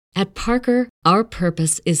At Parker, our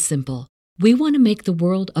purpose is simple. We want to make the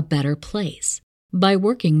world a better place by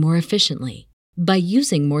working more efficiently, by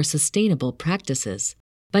using more sustainable practices,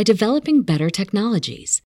 by developing better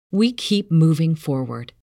technologies. We keep moving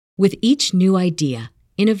forward. With each new idea,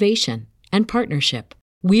 innovation, and partnership,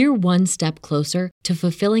 we're one step closer to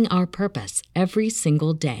fulfilling our purpose every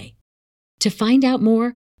single day. To find out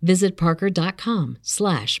more, visit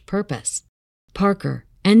parker.com/purpose. Parker,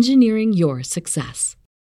 engineering your success.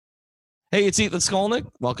 Hey, it's Ethan Skolnick.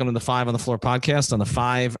 Welcome to the Five on the Floor podcast on the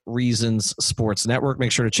Five Reasons Sports Network. Make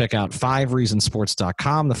sure to check out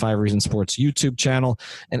 5reasonsports.com, the 5 Reasons Sports YouTube channel,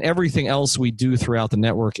 and everything else we do throughout the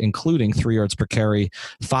network, including 3 Yards Per Carry,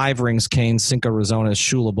 5 Rings Cane, Cinco Razones,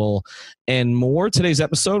 Shula Bowl, and more. Today's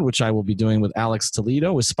episode, which I will be doing with Alex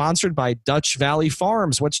Toledo, is sponsored by Dutch Valley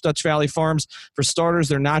Farms. What's Dutch Valley Farms? For starters,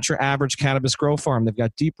 they're not your average cannabis grow farm. They've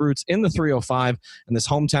got deep roots in the 305, and this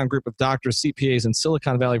hometown group of doctors, CPAs, and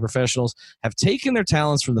Silicon Valley professionals have taken their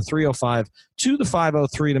talents from the 305 to the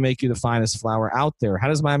 503 to make you the finest flower out there. How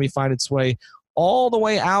does Miami find its way all the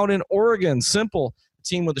way out in Oregon? Simple. A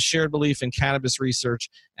team with a shared belief in cannabis research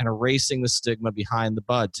and erasing the stigma behind the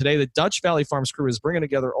bud. Today, the Dutch Valley Farms crew is bringing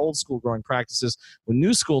together old school growing practices with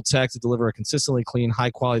new school tech to deliver a consistently clean,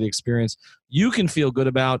 high quality experience you can feel good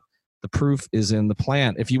about. The proof is in the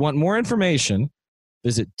plant. If you want more information,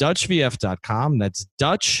 visit DutchVF.com. That's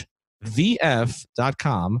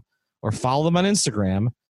DutchVF.com. Or follow them on Instagram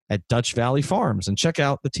at Dutch Valley Farms and check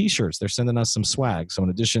out the t-shirts. They're sending us some swag. So in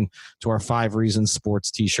addition to our 5 Reasons Sports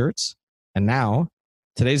t-shirts, and now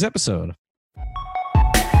today's episode.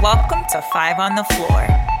 Welcome to 5 on the Floor,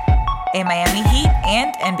 a Miami Heat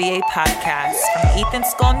and NBA podcast from Ethan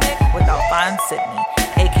Skolnick with Alphonse Sidney,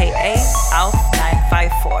 a.k.a.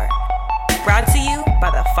 Alf954. Brought to you by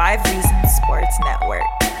the 5 Reasons Sports Network.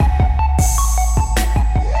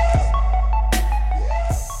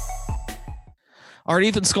 All right,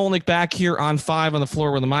 Ethan Skolnick back here on 5 on the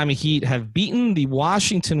Floor, where the Miami Heat have beaten the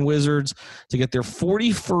Washington Wizards to get their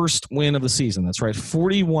 41st win of the season. That's right,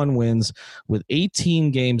 41 wins with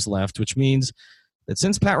 18 games left, which means that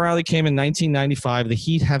since Pat Riley came in 1995, the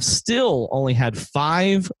Heat have still only had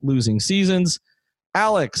 5 losing seasons.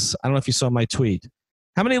 Alex, I don't know if you saw my tweet.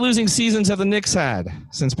 How many losing seasons have the Knicks had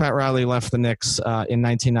since Pat Riley left the Knicks in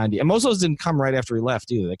 1990? And most of those didn't come right after he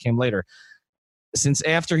left either. They came later. Since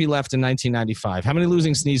after he left in 1995, how many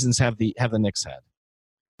losing seasons have the Knicks had?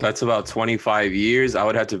 That's about 25 years. I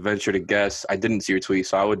would have to venture to guess. I didn't see your tweet,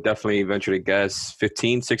 so I would definitely venture to guess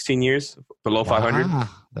 15, 16 years below 500.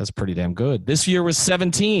 That's pretty damn good. This year was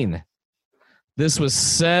 17. This was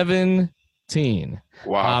 17.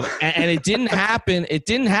 Wow. And it didn't happen. It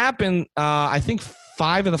didn't happen, I think,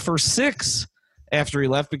 5 of the first 6 after he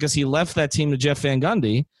left, because he left that team to Jeff Van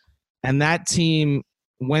Gundy, and that team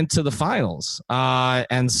went to the finals.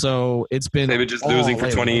 And so it's been... They've been just losing for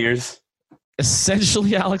 20 years.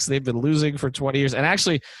 Essentially, Alex, they've been losing for 20 years. And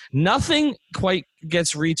actually, nothing quite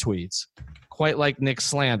gets retweets quite like Knicks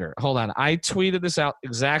slander. Hold on. I tweeted this out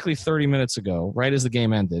exactly 30 minutes ago, right as the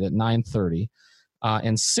game ended at 9:30.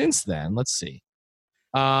 And since then, let's see.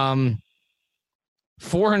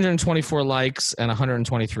 424 likes and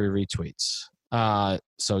 123 retweets.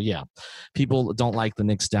 So yeah, people don't like the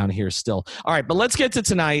Knicks down here still. All right, but let's get to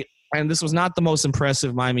tonight. And this was not the most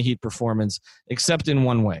impressive Miami Heat performance, except in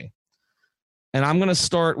one way. And I'm going to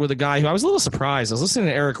start with a guy who I was a little surprised. I was listening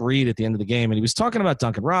to Eric Reed at the end of the game, and he was talking about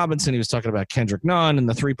Duncan Robinson. He was talking about Kendrick Nunn and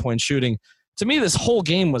the three-point shooting. To me, this whole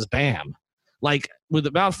game was Bam. Like, with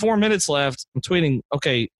about 4 minutes left, I'm tweeting,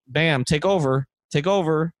 okay, Bam, take over. Take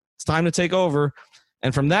over. It's time to take over.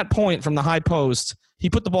 And from that point, from the high post, he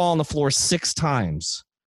put the ball on the floor 6 times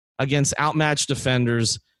against outmatched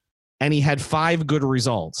defenders, and he had 5 good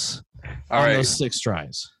results on those 6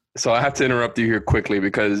 tries. So I have to interrupt you here quickly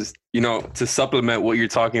because, to supplement what you're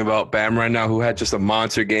talking about, Bam right now, who had just a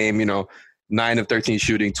monster game, 9 of 13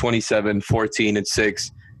 shooting, 27, 14, and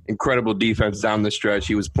 6. Incredible defense down the stretch.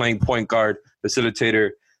 He was playing point guard, facilitator,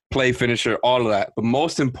 play finisher, all of that. But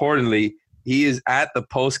most importantly, he is at the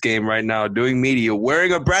post game right now doing media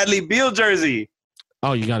wearing a Bradley Beal jersey.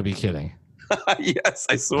 Oh, you got to be kidding. Yes,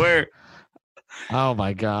 I swear. Oh,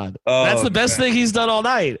 my God. That's the best thing he's done all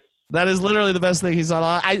night. That is literally the best thing he's done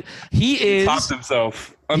all night. He topped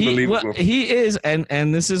himself. Unbelievable. He is,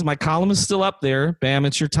 and this is, my column is still up there. Bam,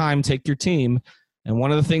 it's your time. Take your team. And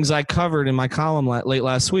one of the things I covered in my column late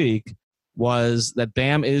last week was that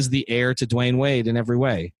Bam is the heir to Dwayne Wade in every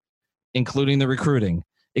way, including the recruiting.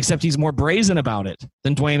 Except he's more brazen about it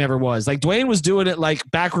than Dwayne ever was. Like, Dwayne was doing it like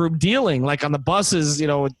backroom dealing, like on the buses,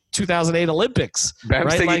 2008 Olympics.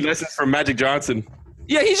 Bam's taking lessons from Magic Johnson.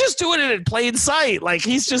 Yeah, he's just doing it in plain sight. Like,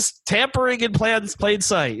 he's just tampering in plain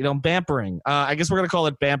sight. Bampering. I guess we're going to call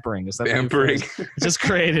it bampering. Is that Bampering. Just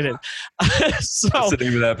created it. So that's the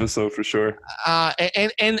name of the episode for sure.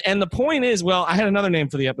 And the point is, well, I had another name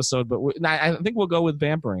for the episode, but I think we'll go with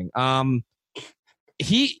bampering.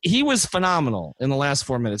 He was phenomenal in the last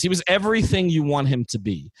 4 minutes. He was everything you want him to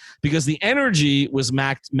be because the energy was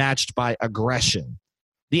matched by aggression.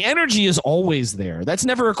 The energy is always there. That's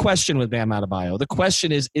never a question with Bam Adebayo. The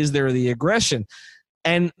question is there the aggression?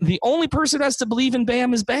 And the only person who has to believe in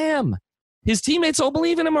Bam is Bam. His teammates all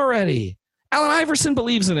believe in him already. Allen Iverson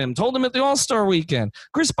believes in him, told him at the All-Star weekend.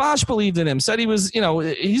 Chris Bosh believed in him, said he was,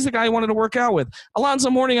 he's the guy he wanted to work out with. Alonzo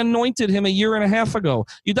Mourning anointed him a year and a half ago.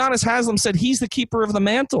 Udonis Haslem said he's the keeper of the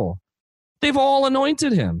mantle. They've all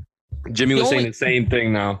anointed him. Jimmy was saying the same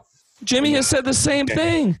thing now. Jimmy has said the same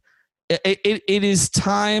thing. It is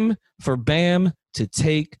time for Bam to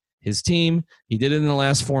take his team. He did it in the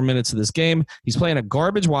last 4 minutes of this game. He's playing a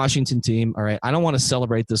garbage Washington team. All right, I don't want to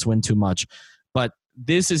celebrate this win too much, but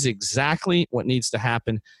this is exactly what needs to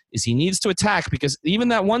happen is he needs to attack because even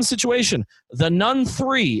that one situation, the none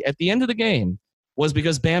 3 at the end of the game was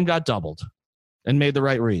because Bam got doubled and made the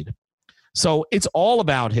right read. So it's all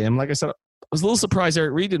about him. Like I said, I was a little surprised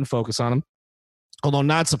Eric Reed didn't focus on him. Although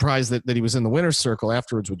not surprised that he was in the winner's circle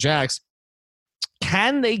afterwards with Jax.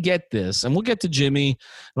 Can they get this? And we'll get to Jimmy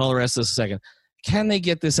and all the rest of this in a second. Can they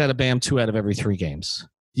get this out of Bam 2 out of every 3 games?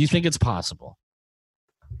 Do you think it's possible?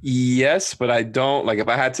 Yes, but I don't. Like, if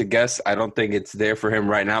I had to guess, I don't think it's there for him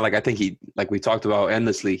right now. Like, I think he, like we talked about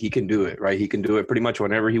endlessly, he can do it, right? He can do it pretty much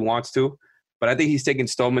whenever he wants to. But I think he's taken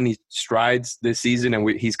so many strides this season, and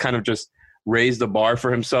he's kind of just raised the bar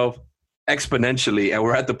for himself exponentially. And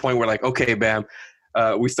we're at the point where, like, okay, Bam,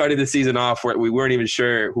 we started the season off where we weren't even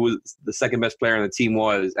sure who the second best player on the team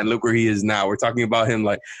was, and look where he is now. We're talking about him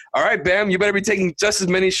like, all right, Bam, you better be taking just as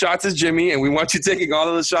many shots as Jimmy, and we want you taking all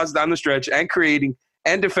of the shots down the stretch and creating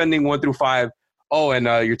and defending 1 through 5. Oh, and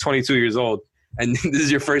you're 22 years old, and this is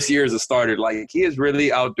your first year as a starter. Like, he is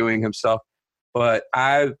really outdoing himself. But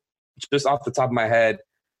I just off the top of my head,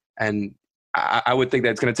 and I would think that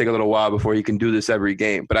it's going to take a little while before he can do this every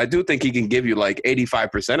game. But I do think he can give you like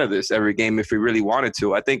 85% of this every game if he really wanted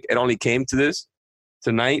to. I think it only came to this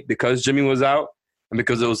tonight because Jimmy was out and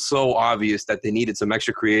because it was so obvious that they needed some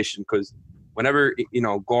extra creation. Because whenever,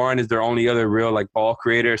 Goran is their only other real like ball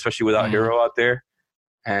creator, especially without Hero out there.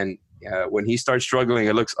 And when he starts struggling,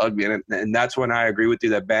 it looks ugly. And that's when I agree with you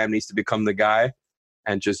that Bam needs to become the guy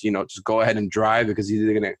and just go ahead and drive because he's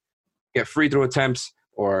either going to get free throw attempts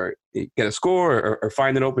or get a score or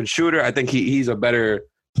find an open shooter. I think he's a better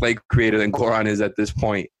play creator than Goran is at this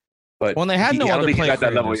point. But they had no other play at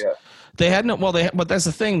that level yet. They had no. But that's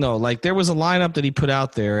the thing though. Like there was a lineup that he put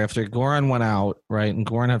out there after Goran went out, right? And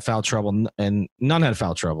Goran had foul trouble, and none had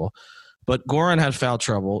foul trouble. But Goran had foul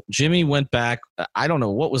trouble. Jimmy went back. I don't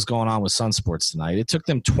know what was going on with Sun Sports tonight. It took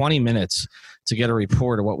them 20 minutes to get a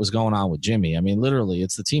report of what was going on with Jimmy. I mean, literally,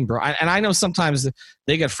 it's the team. And I know sometimes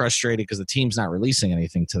they get frustrated because the team's not releasing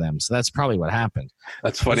anything to them. So that's probably what happened.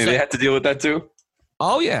 That's funny. They had to deal with that too?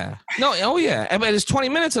 Oh, yeah. No, oh, yeah. I mean, it's 20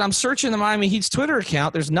 minutes, and I'm searching the Miami Heat's Twitter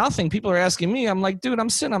account. There's nothing. People are asking me. I'm like, dude, I'm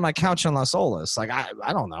sitting on my couch in Las Olas. Like,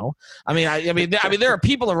 I don't know. I mean, there are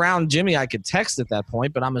people around Jimmy I could text at that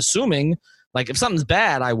point, but I'm assuming, like, if something's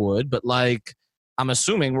bad, I would. But, like, I'm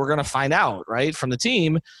assuming we're going to find out, right, from the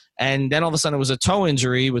team. And then all of a sudden it was a toe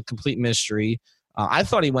injury with complete mystery. I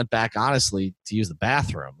thought he went back, honestly, to use the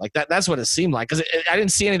bathroom. Like, that's what it seemed like because I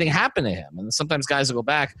didn't see anything happen to him. And sometimes guys will go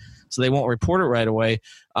back, so they won't report it right away.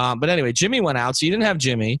 But anyway, Jimmy went out, so you didn't have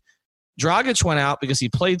Jimmy. Dragic went out because he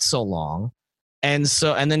played so long. And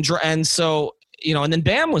then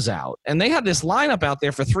Bam was out. And they had this lineup out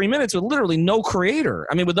there for 3 minutes with literally no creator.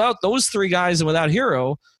 I mean, without those 3 guys and without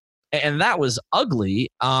Hero, and that was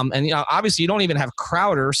ugly. Obviously you don't even have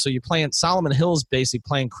Crowder, so you're playing Solomon Hill's basically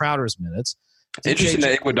playing Crowder's minutes. It's interesting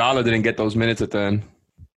that Iguodala didn't get those minutes at the end.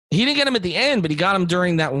 He didn't get him at the end, but he got him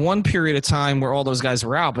during that one period of time where all those guys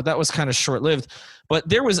were out. But that was kind of short-lived. But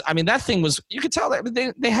that thing was, you could tell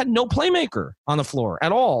that they had no playmaker on the floor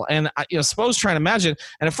at all. And suppose trying to imagine.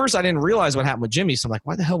 And at first I didn't realize what happened with Jimmy. So I'm like,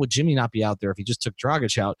 why the hell would Jimmy not be out there if he just took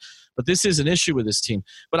Dragic out? But this is an issue with this team.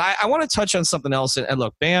 But I want to touch on something else. And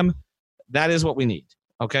look, Bam, that is what we need.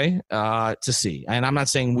 Okay, to see. And I'm not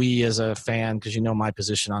saying we as a fan, because you know my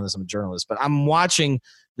position on this, I'm a journalist, but I'm watching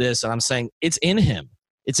this and I'm saying it's in him.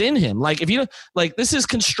 It's in him. Like, if you like, this is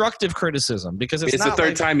constructive criticism because it's the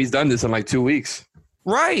third time he's done this in like 2 weeks.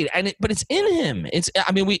 Right. But it's in him.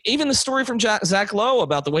 Even the story from Zach Lowe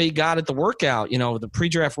about the way he got at the workout, the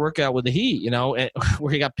pre-draft workout with the Heat,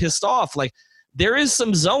 where he got pissed off. Like, there is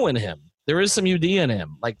some Zoe in him. there is some UD in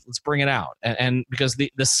him. Like, let's bring it out. And because the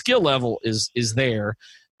skill level is there,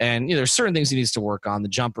 and there's certain things he needs to work on, the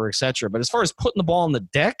jumper, etc. But as far as putting the ball on the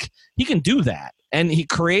deck, he can do that, and he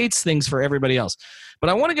creates things for everybody else. But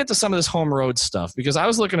I want to get to some of this home road stuff, because I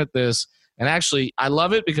was looking at this, and actually I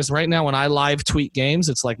love it, because right now when I live tweet games,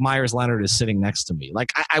 it's like Myers Leonard is sitting next to me.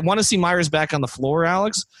 Like, I want to see Myers back on the floor,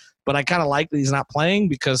 Alex, but I kind of like that he's not playing,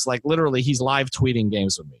 because like literally he's live tweeting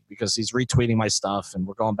games with me, because he's retweeting my stuff and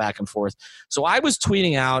we're going back and forth. So I was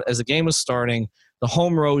tweeting out as the game was starting the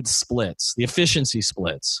home road splits, the efficiency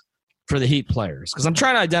splits for the Heat players, because I'm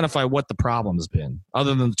trying to identify what the problem has been,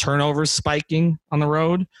 other than the turnovers spiking on the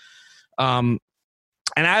road. And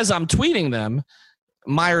as I'm tweeting them,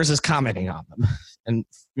 Myers is commenting on them and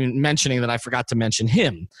mentioning that I forgot to mention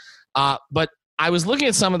him. But I was looking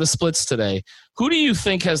at some of the splits today. Who do you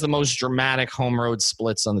think has the most dramatic home road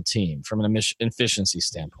splits on the team from an efficiency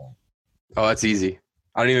standpoint? Oh, that's easy.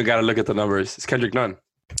 I don't even got to look at the numbers. It's Kendrick Nunn.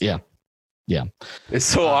 Yeah. It's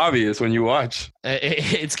so obvious when you watch.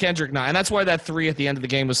 It's Kendrick Nunn. And that's why that 3 at the end of the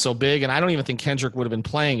game was so big. And I don't even think Kendrick would have been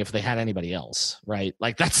playing if they had anybody else, right?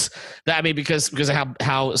 Like because of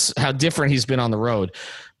how different he's been on the road.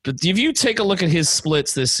 But if you take a look at his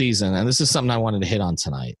splits this season, and this is something I wanted to hit on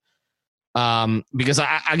tonight, because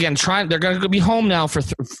they're going to be home now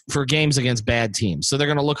for games against bad teams, so they're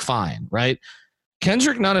going to look fine, right?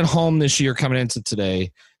 Kendrick Nunn at home this year coming into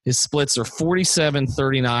today, his splits are 47,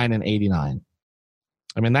 39, and 89.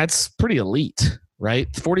 I mean, that's pretty elite, right?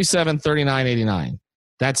 47, 39, 89.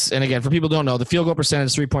 And again, for people who don't know, the field goal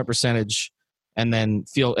percentage, 3-point percentage, and then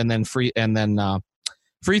free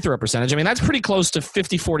throw percentage. I mean, that's pretty close to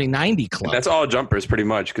 50, 40, 90 club. That's all jumpers pretty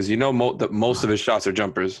much, because most of his shots are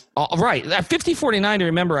jumpers. Right. At 50, 40, 90,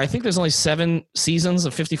 remember, I think there's only 7 seasons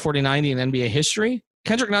of 50, 40, 90 in NBA history.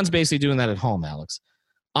 Kendrick Nunn's basically doing that at home, Alex.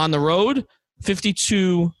 On the road,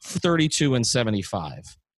 52, 32, and 75.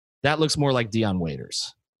 That looks more like Dion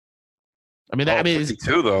Waiters. I mean,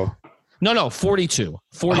 52 though. No, 42.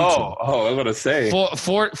 42. Oh, I was going to say.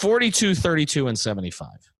 42, 32, and 75.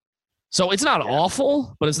 So it's not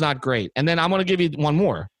awful, but it's not great. And then I'm going to give you one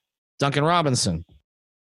more. Duncan Robinson.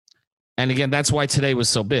 And again, that's why today was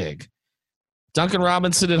so big. Duncan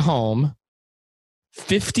Robinson at home,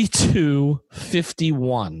 52,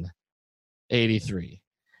 51, 83.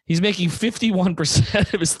 He's making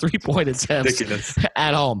 51% of his 3-point attempts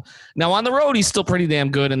at home. Now, on the road, he's still pretty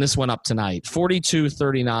damn good, and this went up tonight. 42,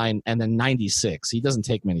 39, and then 96. He doesn't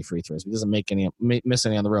take many free throws. He doesn't miss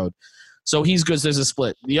any on the road. So he's good as a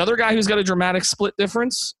split. The other guy who's got a dramatic split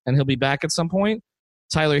difference, and he'll be back at some point,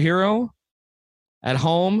 Tyler Hero. At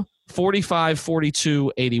home, 45,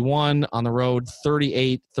 42, 81. On the road,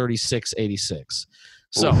 38, 36, 86.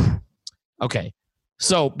 So, okay.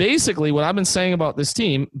 So basically what I've been saying about this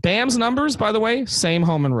team, Bam's numbers, by the way, same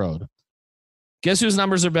home and road. Guess whose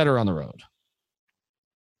numbers are better on the road?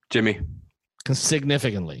 Jimmy.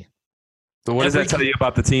 Significantly. So what does that tell you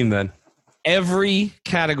about the team then? Every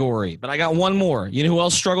category. But I got one more. You know who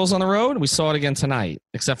else struggles on the road? We saw it again tonight,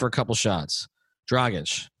 except for a couple shots.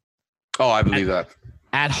 Dragic. Oh, I believe that.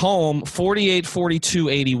 At home, 48, 42,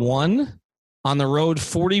 81. On the road,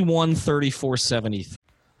 41, 34, 73.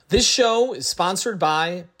 This show is sponsored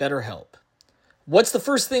by BetterHelp. What's the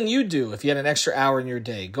first thing you'd do if you had an extra hour in your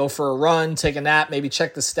day? Go for a run, take a nap, maybe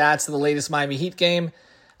check the stats of the latest Miami Heat game?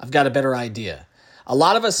 I've got a better idea. A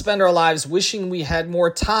lot of us spend our lives wishing we had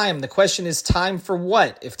more time. The question is, time for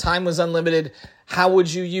what? If time was unlimited, how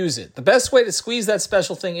would you use it? The best way to squeeze that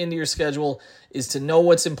special thing into your schedule is to know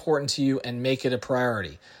what's important to you and make it a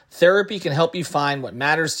priority. Therapy can help you find what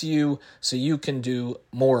matters to you so you can do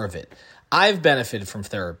more of it. I've benefited from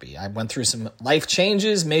therapy. I went through some life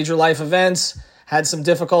changes, major life events, had some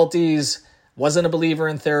difficulties, wasn't a believer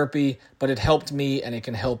in therapy, but it helped me and it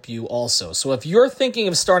can help you also. So if you're thinking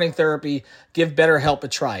of starting therapy, give BetterHelp a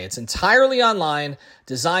try. It's entirely online,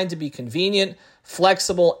 designed to be convenient,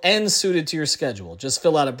 flexible, and suited to your schedule. Just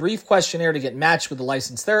fill out a brief questionnaire to get matched with a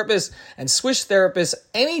licensed therapist and switch therapists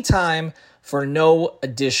anytime for no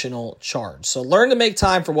additional charge. So learn to make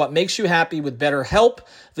time for what makes you happy with BetterHelp.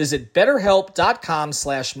 Visit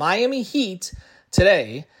BetterHelp.com/Miami Heat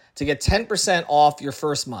today to get 10% off your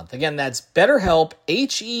first month. Again, that's BetterHelp,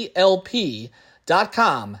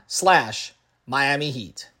 HELP.com/Miami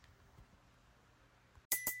Heat.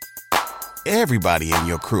 Everybody in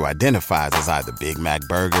your crew identifies as either Big Mac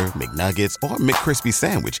Burger, McNuggets, or McCrispy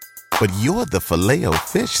Sandwich. But you're the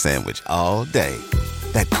Filet-O-Fish Sandwich all day.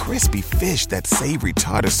 That crispy fish, that savory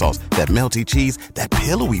tartar sauce, that melty cheese, that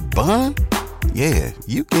pillowy bun. Yeah,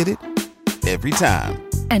 you get it. Every time.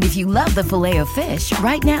 And if you love the Filet-O-Fish,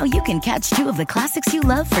 right now you can catch 2 of the classics you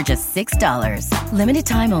love for just $6. Limited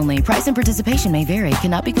time only. Price and participation may vary.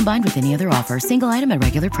 Cannot be combined with any other offer. Single item at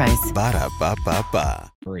regular price. Ba-da-ba-ba-ba.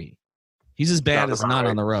 He's as bad as not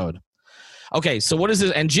on the road. Okay, so what is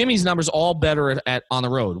this? And Jimmy's numbers all better at on the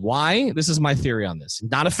road. Why? This is my theory on this.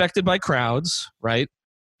 Not affected by crowds, right?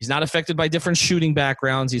 He's not affected by different shooting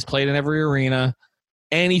backgrounds. He's played in every arena.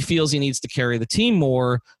 And he feels he needs to carry the team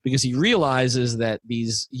more because he realizes that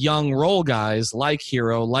these young role guys like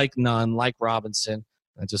Hero, like Nunn, like Robinson,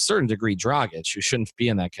 and to a certain degree Dragic, who shouldn't be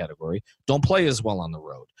in that category, don't play as well on the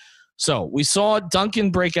road. So we saw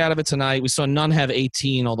Duncan break out of it tonight. We saw Nunn have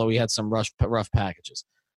 18, although he had some rough packages.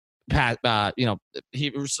 He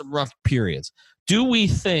was some rough periods. Do we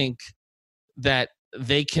think that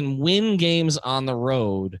they can win games on the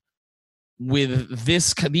road with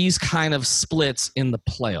these kind of splits in the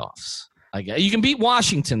playoffs? I guess you can beat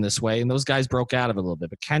Washington this way, and those guys broke out of it a little bit.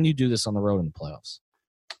 But can you do this on the road in the playoffs?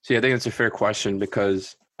 See, I think it's a fair question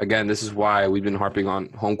because, again, this is why we've been harping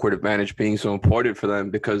on home court advantage being so important for them,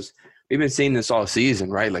 because we've been seeing this all season,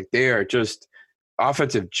 right? Like, they are just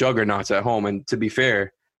offensive juggernauts at home. And to be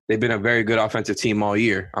fair, they've been a very good offensive team all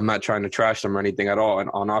year. I'm not trying to trash them or anything at all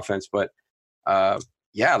on offense, but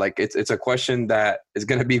yeah, like it's a question that is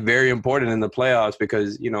going to be very important in the playoffs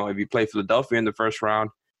because, if you play Philadelphia in the first round,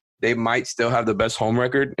 they might still have the best home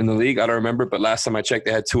record in the league. I don't remember, but last time I checked,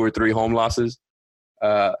 they had 2 or 3 home losses.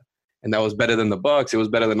 And that was better than the Bucks. It was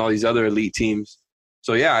better than all these other elite teams.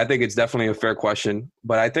 So, yeah, I think it's definitely a fair question.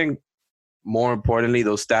 But I think more importantly,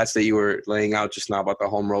 those stats that you were laying out just now about the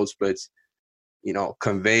home road splits,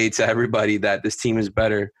 convey to everybody that this team is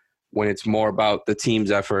better when it's more about the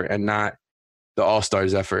team's effort and not the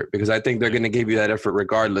All-Stars effort, because I think they're going to give you that effort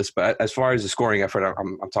regardless. But as far as the scoring effort,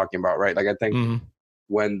 I'm talking about, right? Like, I think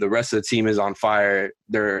when the rest of the team is on fire,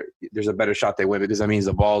 there's a better shot they win because that means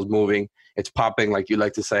the ball's moving, it's popping, like you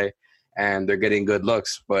like to say, and they're getting good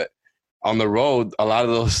looks. But on the road, a lot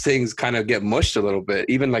of those things kind of get mushed a little bit.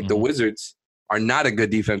 Even like the Wizards are not a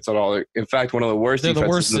good defense at all. In fact, one of the worst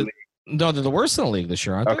defenses in the league. No, they're the worst in the league this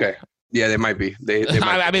year, aren't they? Okay. Yeah, they might be. They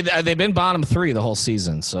might I mean, they've been bottom 3 the whole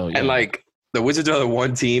season. So, yeah. And like, the Wizards are the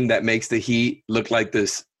one team that makes the Heat look like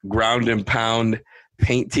this ground and pound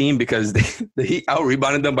paint team because the Heat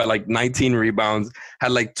out-rebounded them by like 19 rebounds,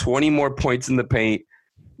 had like 20 more points in the paint.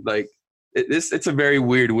 Like, it's a very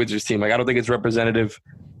weird Wizards team. Like, I don't think it's representative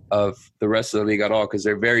of the rest of the league at all because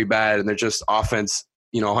they're very bad and they're just offense,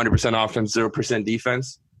 100% offense, 0%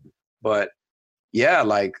 defense. But, yeah,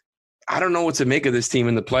 like, I don't know what to make of this team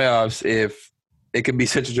in the playoffs if it could be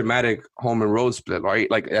such a dramatic home and road split,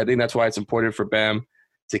 right? Like, I think that's why it's important for Bam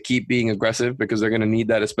to keep being aggressive because they're going to need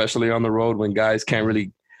that, especially on the road when guys can't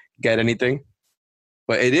really get anything.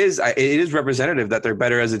 But it is representative that they're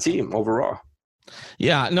better as a team overall.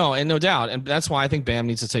 Yeah, no, and no doubt. And that's why I think Bam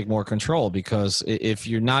needs to take more control because if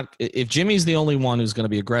Jimmy's the only one who's going to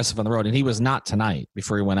be aggressive on the road, and he was not tonight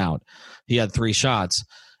before he went out, he had 3 shots,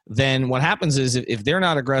 then what happens is if they're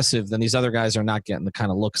not aggressive, then these other guys are not getting the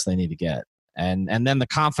kind of looks they need to get. And then the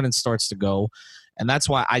confidence starts to go. And that's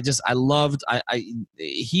why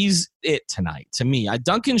he's it tonight to me.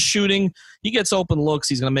 Duncan's shooting. He gets open looks.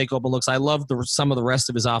 He's going to make open looks. I love some of the rest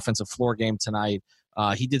of his offensive floor game tonight.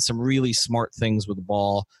 He did some really smart things with the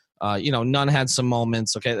ball. Nunn had some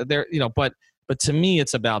moments. Okay. But to me,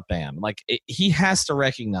 it's about Bam. Like he has to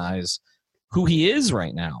recognize who he is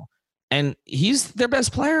right now. And he's their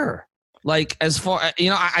best player. Like as far,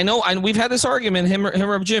 I know we've had this argument, him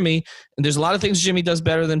or Jimmy, and there's a lot of things Jimmy does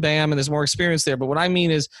better than Bam, and there's more experience there. But what I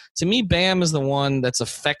mean is, to me, Bam is the one that's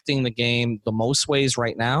affecting the game the most ways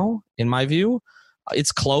right now, in my view.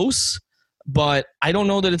 It's close, but I don't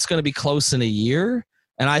know that it's going to be close in a year.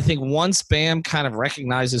 And I think once Bam kind of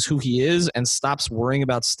recognizes who he is and stops worrying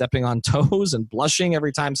about stepping on toes and blushing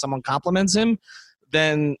every time someone compliments him,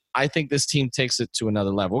 then I think this team takes it to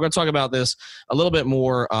another level. We're going to talk about this a little bit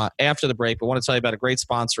more after the break, but I want to tell you about a great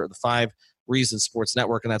sponsor of the 5 Reasons Sports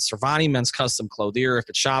Network, and that's Cervani Men's Custom Clothier. If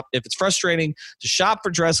it's frustrating to shop for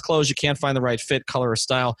dress clothes, you can't find the right fit, color, or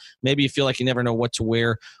style. Maybe you feel like you never know what to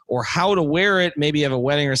wear or how to wear it. Maybe you have a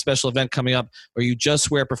wedding or a special event coming up, or you just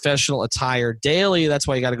wear professional attire daily. That's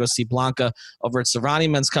why you got to go see Blanca over at Cervani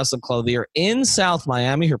Men's Custom Clothier in South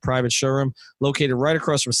Miami, her private showroom located right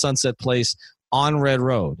across from Sunset Place on Red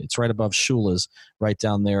Road. It's right above Shula's, right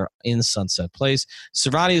down there in Sunset Place.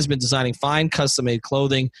 Cervani has been designing fine custom-made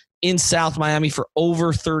clothing in South Miami for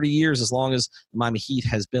over 30 years, as long as the Miami Heat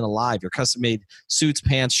has been alive. Your custom-made suits,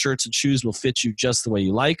 pants, shirts, and shoes will fit you just the way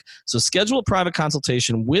you like. So schedule a private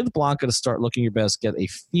consultation with Blanca to start looking your best. Get a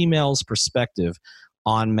female's perspective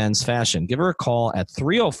on men's fashion. Give her a call at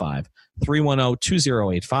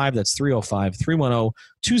 305-310-2085. That's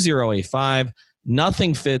 305-310-2085.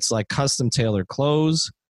 Nothing fits like custom tailored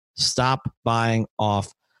clothes. Stop buying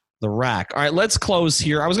off the rack. All right, let's close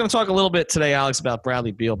here. I was going to talk a little bit today, Alex, about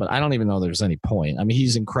Bradley Beal, but I don't even know there's any point. I mean,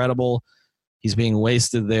 he's incredible. He's being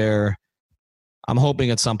wasted there. I'm hoping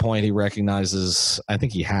at some point he recognizes, I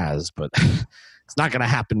think he has, but it's not going to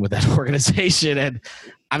happen with that organization. And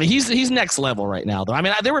I mean, he's next level right now, though. I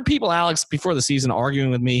mean, there were people, Alex, before the season arguing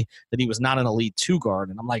with me that he was not an elite 2 guard.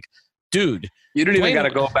 And I'm like, dude. You don't even got to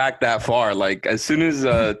go back that far. Like, as soon as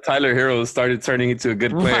Tyler Hero started turning into a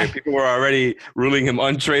good player, people were already ruling him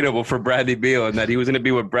untradeable for Bradley Beal and that he was going to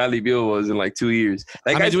be what Bradley Beal was in like 2 years.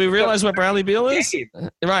 Do we realize what Bradley Beal is?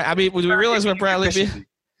 Right. I mean, do we realize what Bradley Beal –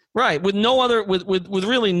 right, with no other, with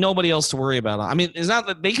really nobody else to worry about. I mean, it's not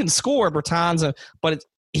that they can score Bertans, but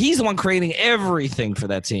he's the one creating everything for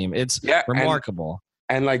that team. It's remarkable.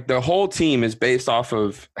 And like the whole team is based off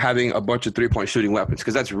of having a bunch of 3-point shooting weapons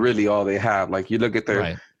because that's really all they have. Like you look at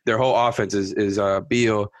their whole offense is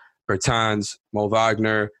Beal, Bertans, Mo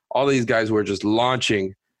Wagner, all these guys were just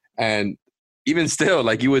launching. And even still,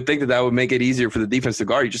 like you would think that would make it easier for the defense to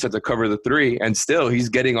guard. You just have to cover the 3. And still, he's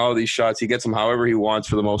getting all these shots. He gets them however he wants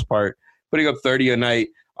for the most part, putting up 30 a night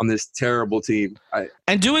on this terrible team.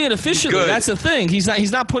 And doing it efficiently. That's the thing.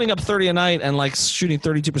 He's not putting up 30 a night and like shooting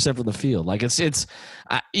 32% from the field. Like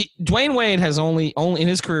Dwayne Wade has only in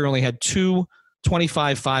his career only had 2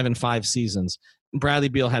 25, 5, and 5 seasons. Bradley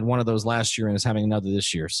Beal had one of those last year and is having another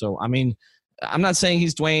this year. So, I mean, I'm not saying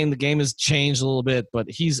he's Dwayne. The game has changed a little bit, but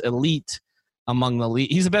he's elite among the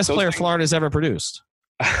elite. He's the best player Florida's ever produced.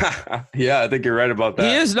 Yeah, I think you're right about that.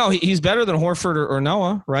 He is. No, he's better than Horford or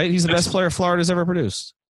Noah, right? He's the best player Florida's ever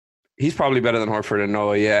produced. He's probably better than Horford and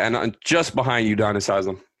Noah, yeah. And just behind Udonis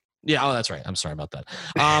Haslem. Yeah, that's right. I'm sorry about that.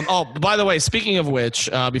 By the way, speaking of which,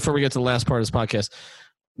 before we get to the last part of this podcast,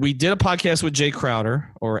 we did a podcast with Jay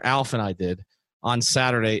Crowder, or Alf and I did, on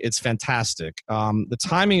Saturday. It's fantastic. The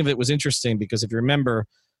timing of it was interesting because if you remember,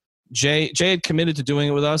 Jay had committed to doing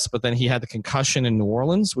it with us, but then he had the concussion in New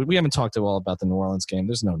Orleans. We haven't talked at all about the New Orleans game.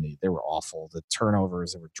 There's no need. They were awful. The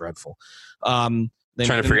turnovers, they were dreadful.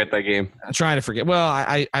 Trying to forget that game. Trying to forget. Well,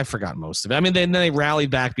 I forgot most of it. I mean, then they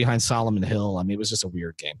rallied back behind Solomon Hill. I mean, it was just a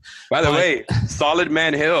weird game. By the way, solid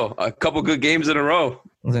man Hill. A couple good games in a row.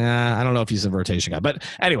 I don't know if he's a rotation guy. But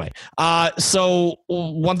anyway, so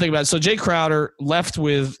one thing about it. So Jay Crowder left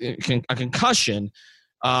with a concussion.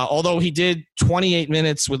 Although he did 28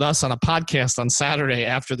 minutes with us on a podcast on Saturday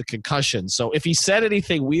after the concussion. So if he said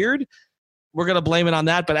anything weird, we're going to blame it on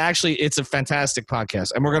that. But actually, it's a fantastic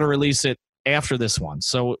podcast, and we're going to release it after this one.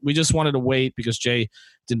 So we just wanted to wait because Jay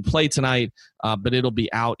didn't play tonight, but it'll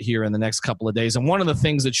be out here in the next couple of days. And one of the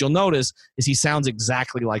things that you'll notice is he sounds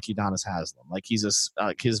exactly like Udonis Haslem. Like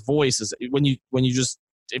his voice is when you just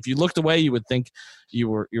if you looked away, you would think you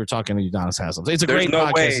were talking to Udonis Haslem. It's a great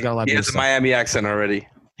podcast. Way. He has a Miami accent already.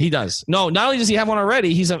 He does. No, not only does he have one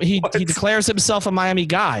already, he declares himself a Miami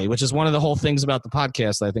guy, which is one of the whole things about the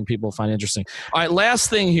podcast that I think people find interesting. All right, last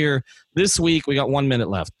thing here. This week we got 1 minute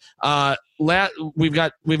left. We've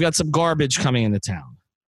got some garbage coming into town,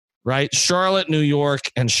 right? Charlotte, New York,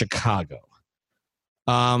 and Chicago.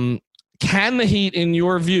 Can the Heat, in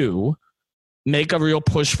your view, make a real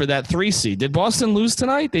push for that 3 seed? Did Boston lose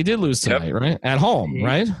tonight? They did lose tonight, right? At home,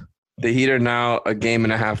 right? The Heat are now a game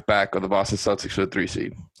and a half back of the Boston Celtics for the 3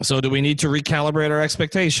 seed. So do we need to recalibrate our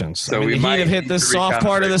expectations? So the Heat have hit this soft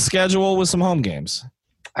part of the schedule with some home games.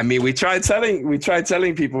 I mean, we tried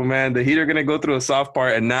telling people, man, the Heat are going to go through a soft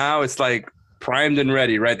part, and now it's like primed and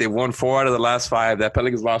ready, right? They've won 4 out of the last 5. That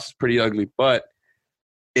Pelicans loss is pretty ugly, but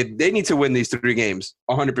if they need to win these 3 games,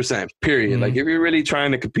 100%, period. Mm-hmm. Like if you're really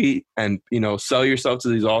trying to compete and, sell yourself to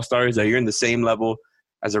these all-stars, that you're in the same level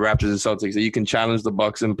as the Raptors and Celtics, that you can challenge the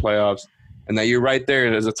Bucks in the playoffs, and that you're right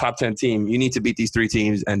there as a top 10 team, you need to beat these 3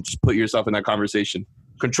 teams and just put yourself in that conversation.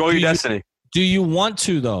 Control your destiny. Do you want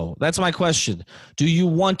to, though? That's my question. Do you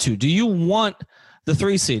want to? Do you want the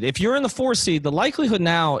 3 seed? If you're in the 4 seed, the likelihood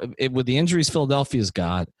now, with the injuries Philadelphia's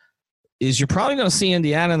got, is you're probably going to see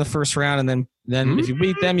Indiana in the first round, and then if you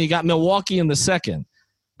beat them, you got Milwaukee in the second.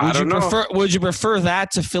 Would you prefer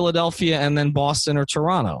that to Philadelphia and then Boston or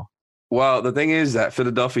Toronto? Well, the thing is that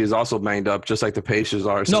Philadelphia is also banged up, just like the Pacers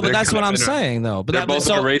are. So no, but that's what I'm saying, though. But they're both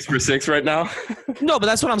in a race for 6 right now. No, but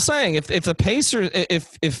that's what I'm saying. If the Pacers,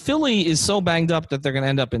 if Philly is so banged up that they're going to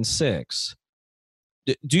end up in 6,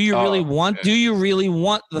 do you really want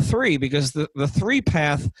the 3? Because the 3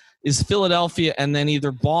 path is Philadelphia and then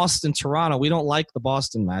either Boston, Toronto. We don't like the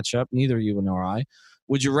Boston matchup, neither you nor I.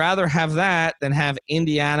 Would you rather have that than have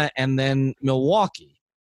Indiana and then Milwaukee?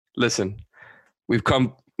 Listen. we've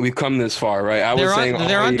come this far, right? I was saying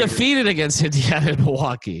they're undefeated against Indiana and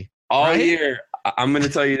Milwaukee. All year, I'm going to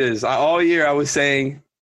tell you this. All year, I was saying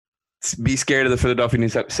be scared of the Philadelphia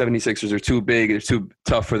 76ers. They're too big. They're too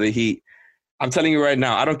tough for the Heat. I'm telling you right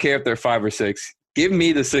now, I don't care if they're 5 or 6. Give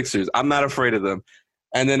me the Sixers. I'm not afraid of them.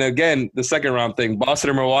 And then again, the second round thing, Boston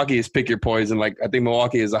or Milwaukee is pick your poison. Like, I think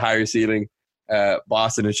Milwaukee is a higher ceiling.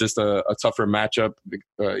 Boston is just a tougher matchup,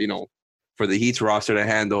 for the Heat's roster to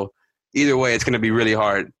handle. Either way, it's going to be really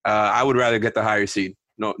hard. I would rather get the higher seed.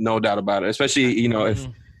 No doubt about it. Especially, if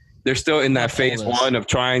they're still in that phase one of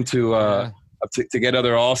trying to get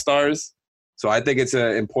other All-Stars. So I think it's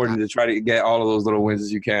important to try to get all of those little wins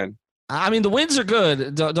as you can. I mean, the wins are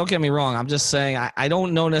good. Don't get me wrong. I'm just saying I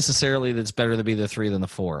don't know necessarily that it's better to be the 3 than the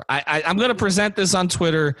 4. I'm going to present this on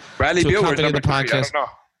Twitter. Bradley Beal was the podcast.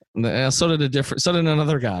 I don't know. So did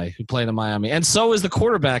another guy who played in Miami, and so is the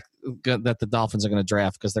quarterback that the Dolphins are going to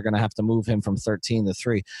draft because they're going to have to move him from 13 to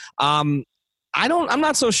 3. I'm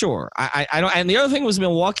not so sure. I don't. And the other thing was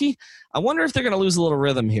Milwaukee. I wonder if they're going to lose a little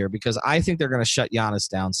rhythm here because I think they're going to shut Giannis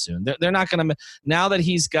down soon. They're not going to now that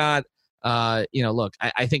he's got. Look,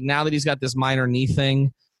 I think now that he's got this minor knee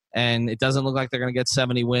thing and it doesn't look like they're going to get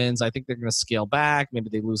 70 wins, I think they're going to scale back. Maybe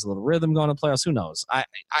they lose a little rhythm going to playoffs. Who knows?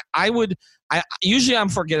 Usually I'm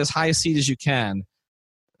for get as high a seed as you can.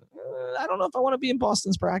 I don't know if I want to be in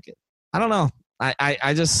Boston's bracket. I don't know.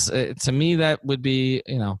 I just, to me, that would be,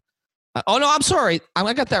 oh no, I'm sorry.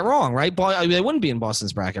 I got that wrong, right? They wouldn't be in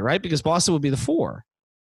Boston's bracket, right? Because Boston would be the 4.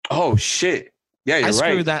 Oh shit. Yeah, you're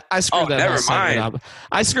right. I screwed that whole segment up.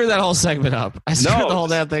 I screwed that whole segment up. I screwed the whole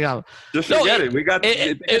damn thing up. Just forget it. We got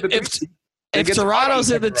if Toronto's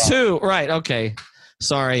in the 2, right? Okay,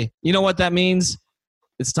 sorry. You know what that means?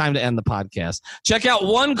 It's time to end the podcast. Check out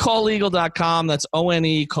onecalllegal.com. That's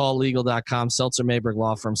ONE calllegal.com. Seltzer Mayberg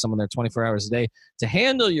Law Firm. Someone there 24 hours a day to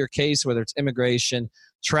handle your case, whether it's immigration,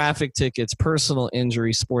 traffic tickets, personal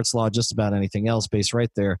injury, sports law, just about anything else, based right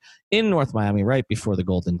there in North Miami, right before the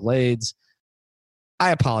Golden Glades. I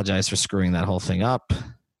apologize for screwing that whole thing up.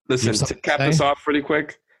 Listen, to cap this off really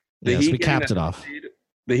quick. We capped it off.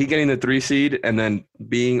 The Heat getting the 3 seed and then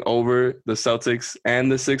being over the Celtics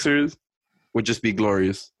and the Sixers would just be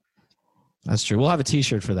glorious. That's true. We'll have a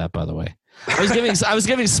T-shirt for that, by the way. I was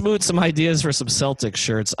giving Smoot some ideas for some Celtics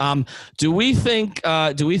shirts. Do we think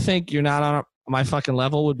You're Not on My Fucking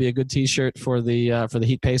Level would be a good T-shirt for the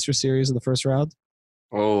Heat Pacers series in the first round?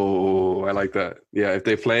 Oh, I like that. Yeah, if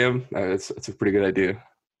they play him, it's a pretty good idea.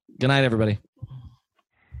 Good night, everybody.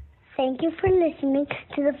 Thank you for listening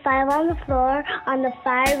to the 5 on the Floor on the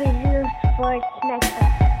 5 Reasons Sports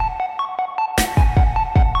Network.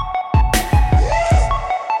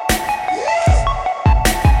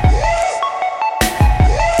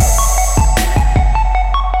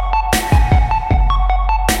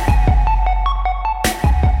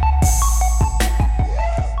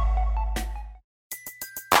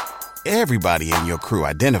 Everybody in your crew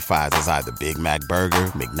identifies as either Big Mac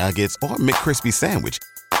Burger, McNuggets, or McCrispy Sandwich.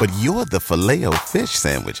 But you're the Filet-O-Fish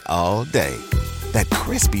Sandwich all day. That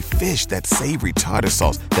crispy fish, that savory tartar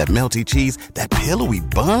sauce, that melty cheese, that pillowy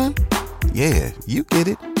bun. Yeah, you get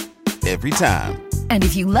it. Every time. And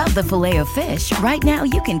if you love the Filet-O-Fish, right now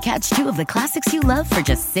you can catch 2 of the classics you love for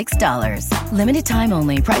just $6. Limited time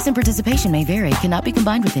only. Price and participation may vary. Cannot be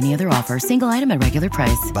combined with any other offer. Single item at regular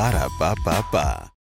price. Ba-da-ba-ba-ba.